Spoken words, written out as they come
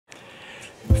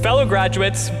Fellow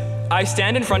graduates, I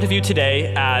stand in front of you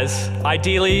today as,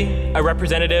 ideally, a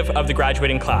representative of the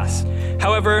graduating class.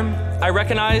 However, I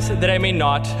recognize that I may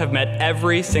not have met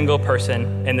every single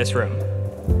person in this room.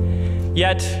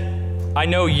 Yet, I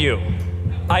know you.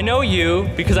 I know you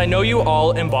because I know you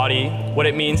all embody what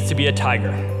it means to be a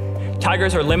tiger.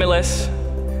 Tigers are limitless,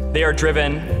 they are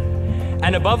driven,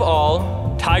 and above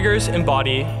all, tigers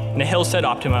embody nihil-sed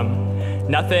optimum,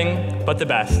 nothing but the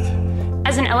best.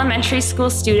 As an elementary school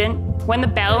student, when the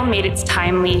bell made its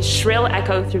timely, shrill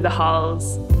echo through the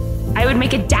halls, I would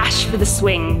make a dash for the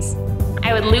swings.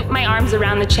 I would loop my arms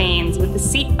around the chains with the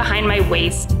seat behind my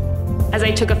waist as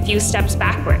I took a few steps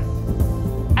backward.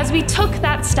 As we took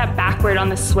that step backward on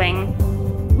the swing,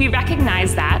 we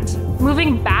recognized that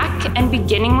moving back and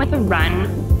beginning with a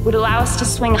run would allow us to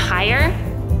swing higher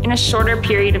in a shorter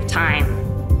period of time.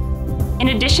 In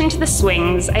addition to the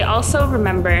swings, I also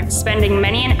remember spending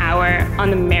many an hour on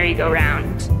the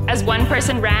merry-go-round. As one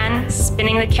person ran,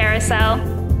 spinning the carousel,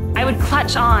 I would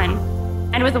clutch on,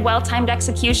 and with a well-timed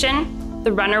execution,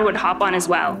 the runner would hop on as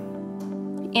well.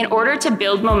 In order to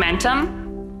build momentum,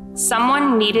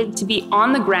 someone needed to be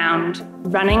on the ground,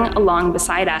 running along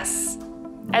beside us.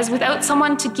 As without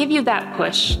someone to give you that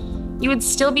push, you would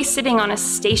still be sitting on a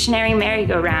stationary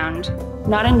merry-go-round,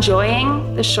 not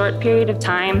enjoying the short period of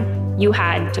time you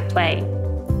had to play.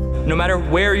 No matter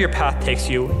where your path takes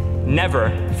you,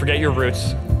 never forget your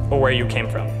roots or where you came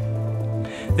from.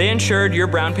 They ensured your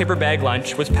brown paper bag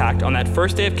lunch was packed on that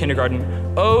first day of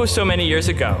kindergarten oh so many years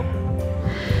ago.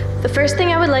 The first thing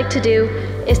I would like to do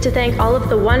is to thank all of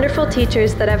the wonderful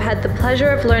teachers that I've had the pleasure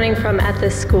of learning from at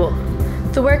this school.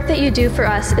 The work that you do for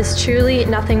us is truly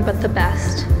nothing but the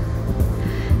best.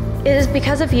 It is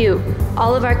because of you,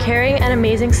 all of our caring and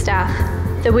amazing staff,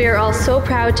 that we are all so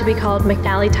proud to be called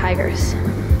McNally Tigers.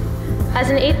 As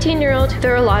an 18-year-old,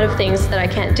 there are a lot of things that I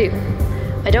can't do.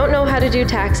 I don't know how to do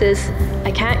taxes,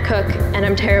 I can't cook, and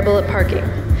I'm terrible at parking.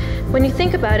 When you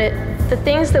think about it, the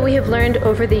things that we have learned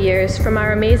over the years from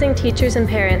our amazing teachers and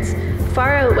parents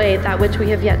far outweigh that which we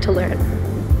have yet to learn.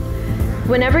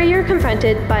 Whenever you're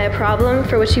confronted by a problem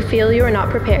for which you feel you are not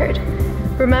prepared,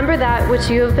 remember that which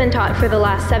you have been taught for the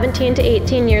last 17 to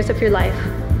 18 years of your life,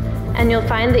 and you'll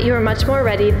find that you are much more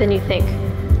ready than you think.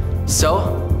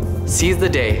 So, seize the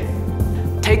day.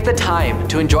 Take the time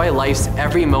to enjoy life's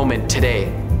every moment today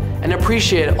and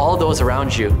appreciate all those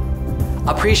around you.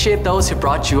 Appreciate those who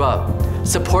brought you up,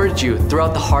 supported you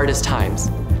throughout the hardest times.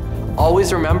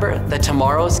 Always remember that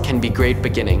tomorrows can be great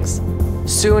beginnings.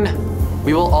 Soon,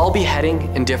 we will all be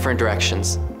heading in different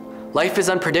directions. Life is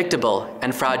unpredictable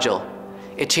and fragile.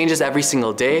 It changes every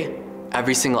single day,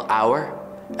 every single hour,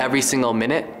 every single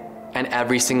minute, and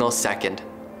every single second.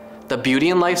 The beauty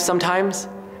in life sometimes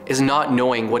is not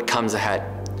knowing what comes ahead.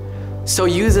 So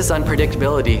use this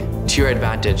unpredictability to your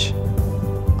advantage.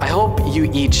 I hope you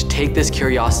each take this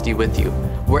curiosity with you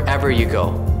wherever you go.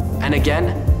 And again,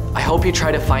 I hope you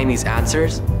try to find these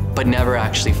answers, but never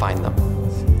actually find them.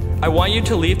 I want you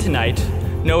to leave tonight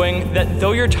knowing that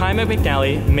though your time at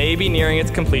McNally may be nearing its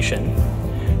completion,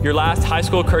 your last high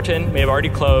school curtain may have already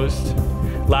closed,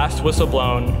 last whistle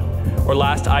blown, or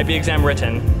last IB exam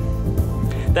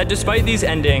written, that despite these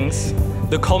endings,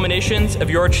 the culminations of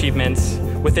your achievements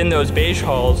within those beige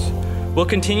halls will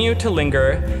continue to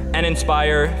linger and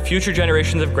inspire future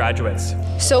generations of graduates.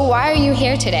 So why are you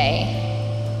here today?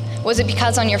 Was it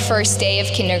because on your first day of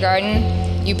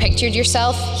kindergarten, you pictured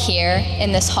yourself here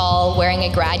in this hall wearing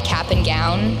a grad cap and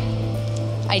gown?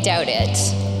 I doubt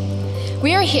it.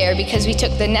 We are here because we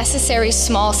took the necessary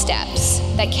small steps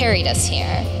that carried us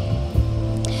here.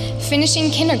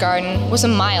 Finishing kindergarten was a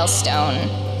milestone.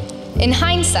 In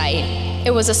hindsight,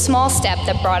 it was a small step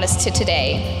that brought us to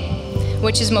today,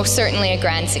 which is most certainly a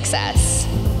grand success.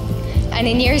 And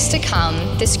in years to come,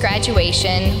 this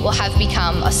graduation will have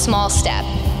become a small step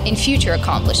in future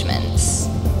accomplishments.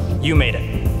 You made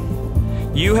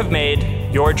it. You have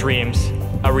made your dreams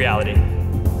a reality.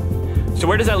 So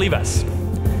where does that leave us?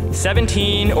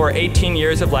 17 or 18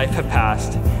 years of life have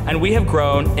passed, and we have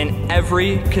grown in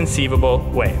every conceivable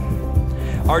way.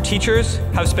 Our teachers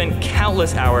have spent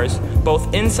countless hours,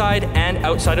 both inside and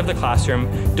outside of the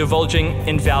classroom, divulging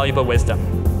invaluable wisdom.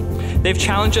 They've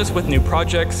challenged us with new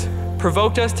projects,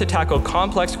 provoked us to tackle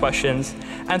complex questions,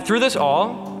 and through this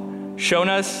all, shown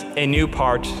us a new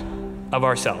part of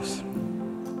ourselves.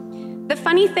 The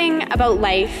funny thing about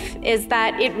life is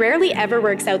that it rarely ever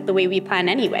works out the way we plan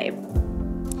anyway.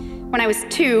 When I was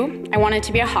 2, I wanted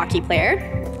to be a hockey player.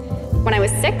 When I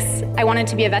was 6, I wanted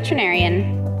to be a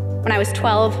veterinarian. When I was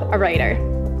 12, a writer.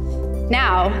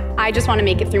 Now, I just want to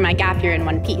make it through my gap year in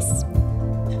one piece.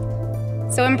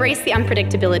 So embrace the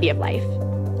unpredictability of life.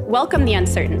 Welcome the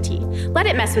uncertainty. Let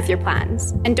it mess with your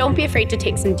plans, and don't be afraid to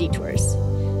take some detours.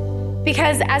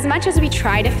 Because as much as we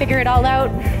try to figure it all out,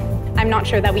 I'm not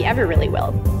sure that we ever really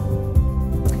will.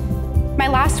 My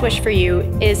last wish for you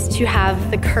is to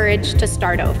have the courage to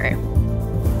start over.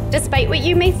 Despite what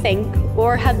you may think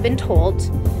or have been told,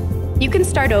 you can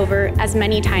start over as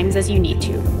many times as you need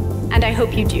to, and I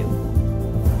hope you do.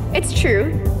 It's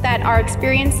true that our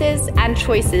experiences and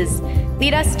choices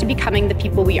lead us to becoming the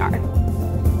people we are.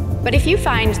 But if you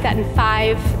find that in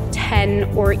 5,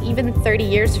 10, or even 30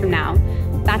 years from now,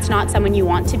 that's not someone you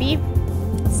want to be,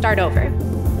 start over.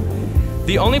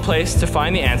 The only place to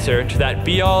find the answer to that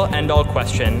be-all, end-all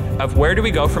question of where do we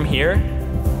go from here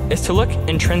is to look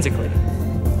intrinsically.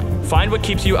 Find what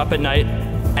keeps you up at night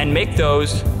and make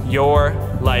those your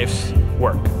life's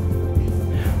work.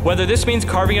 Whether this means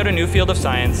carving out a new field of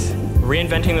science,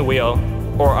 reinventing the wheel,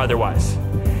 or otherwise.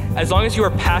 As long as you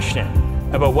are passionate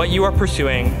about what you are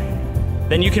pursuing,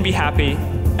 then you can be happy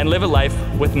and live a life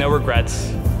with no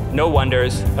regrets, no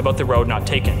wonders about the road not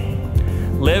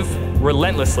taken. Live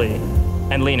relentlessly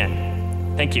and lean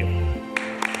in. Thank you.